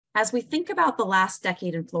As we think about the last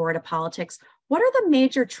decade in Florida politics, what are the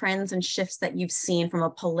major trends and shifts that you've seen from a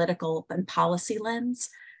political and policy lens?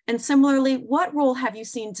 And similarly, what role have you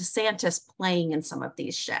seen DeSantis playing in some of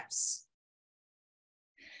these shifts?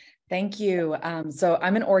 Thank you. So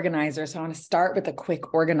I'm an organizer, so I want to start with a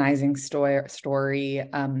quick organizing story.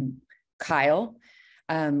 Kyle.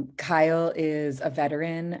 Kyle is a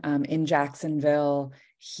veteran in Jacksonville.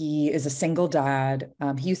 He is a single dad.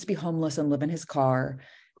 He used to be homeless and live in his car.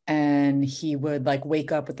 And he would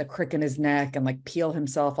wake up with a crick in his neck and peel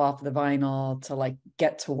himself off the vinyl to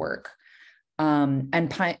get to work.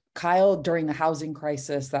 Kyle, during the housing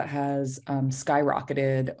crisis that has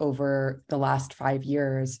skyrocketed over the last 5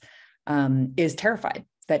 years, is terrified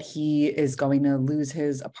that he is going to lose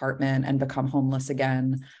his apartment and become homeless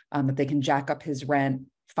again, that they can jack up his rent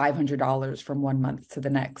 $500 from 1 month to the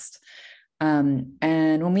next. And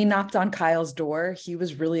when we knocked on Kyle's door, he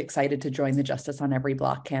was really excited to join the Justice on Every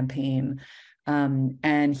Block campaign.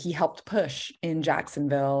 And he helped push in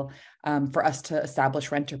Jacksonville for us to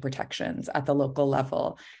establish renter protections at the local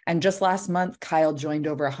level. And just last month, Kyle joined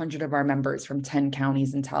over 100 of our members from 10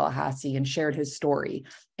 counties in Tallahassee and shared his story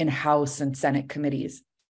in House and Senate committees.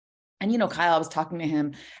 And, Kyle, I was talking to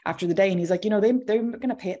him after the day, and he's like, they're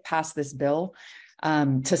going to pass this bill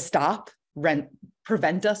to stop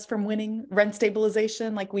prevent us from winning rent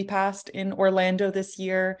stabilization like we passed in Orlando this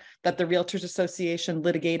year, that the Realtors Association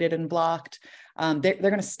litigated and blocked. They're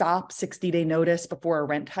going to stop 60-day notice before a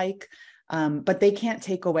rent hike, but they can't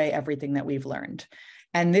take away everything that we've learned.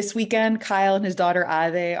 And this weekend, Kyle and his daughter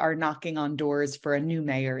Ade are knocking on doors for a new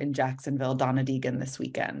mayor in Jacksonville, Donna Deegan, this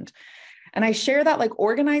weekend. And I share that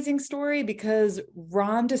organizing story because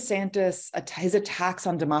Ron DeSantis, his attacks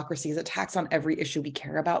on democracy, his attacks on every issue we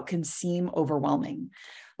care about can seem overwhelming.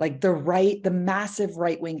 The massive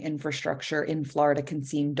right-wing infrastructure in Florida can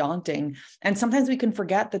seem daunting. And sometimes we can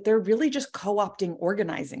forget that they're really just co-opting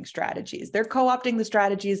organizing strategies. They're co-opting the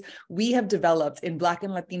strategies we have developed in Black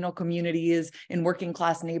and Latino communities, in working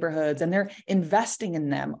class neighborhoods, and they're investing in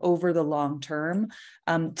them over the long term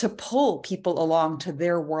to pull people along to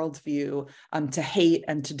their worldview, to hate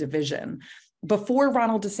and to division. Before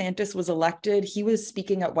Ronald DeSantis was elected, he was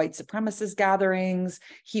speaking at white supremacist gatherings.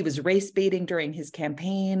 He was race baiting during his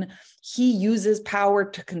campaign. He uses power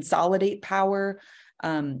to consolidate power.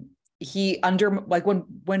 When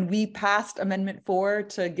we passed Amendment 4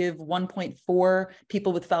 to give 1.4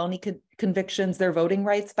 people with felony convictions their voting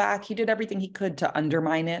rights back, he did everything he could to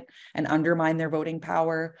undermine it and undermine their voting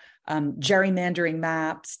power, gerrymandering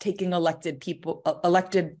maps, taking elected people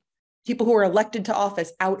who were elected to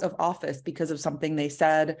office out of office because of something they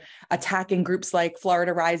said, attacking groups like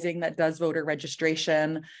Florida Rising that does voter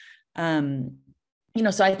registration. So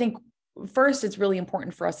I think first it's really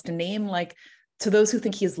important for us to name, to those who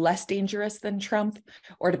think he is less dangerous than Trump,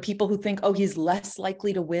 or to people who think, oh, he's less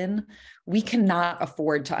likely to win, we cannot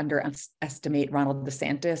afford to underestimate Ronald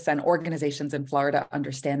DeSantis, and organizations in Florida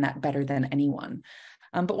understand that better than anyone.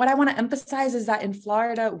 But what I want to emphasize is that in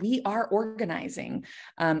Florida, we are organizing.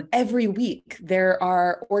 Every week, there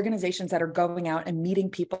are organizations that are going out and meeting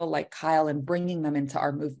people like Kyle and bringing them into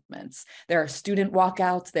our movements. There are student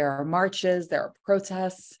walkouts, there are marches, there are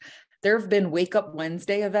protests. There have been Wake Up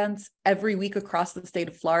Wednesday events every week across the state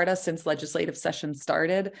of Florida since legislative session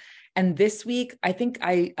started. And this week, I think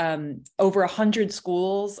over 100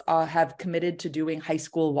 schools have committed to doing high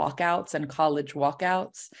school walkouts and college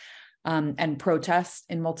walkouts. And protests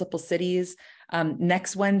in multiple cities.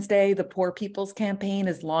 Next Wednesday, the Poor People's Campaign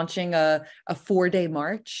is launching a 4-day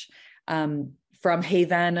march from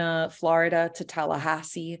Havana, Florida to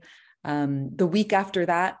Tallahassee. The week after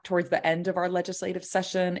that, towards the end of our legislative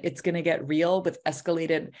session, it's going to get real with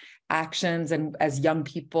escalated actions, and as young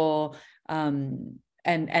people and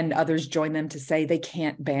others join them to say they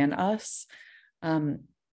can't ban us.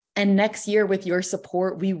 And next year, with your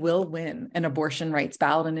support, we will win an abortion rights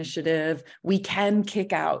ballot initiative. We can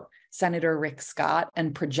kick out Senator Rick Scott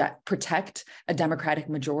and protect a Democratic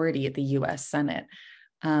majority at the U.S. Senate.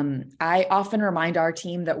 I often remind our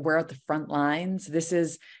team that we're at the front lines. This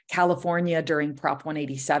is California during Prop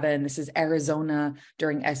 187. This is Arizona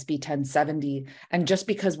during SB 1070. And just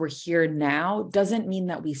because we're here now doesn't mean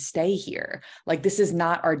that we stay here. This is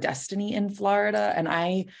not our destiny in Florida. And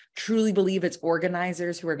I truly believe it's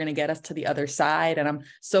organizers who are going to get us to the other side. And I'm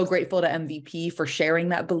so grateful to MVP for sharing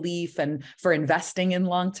that belief and for investing in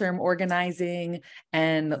long-term organizing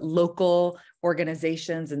and local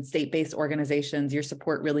organizations and state-based organizations. Your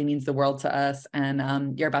support really means the world to us.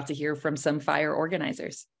 And you're about to hear from some fire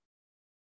organizers.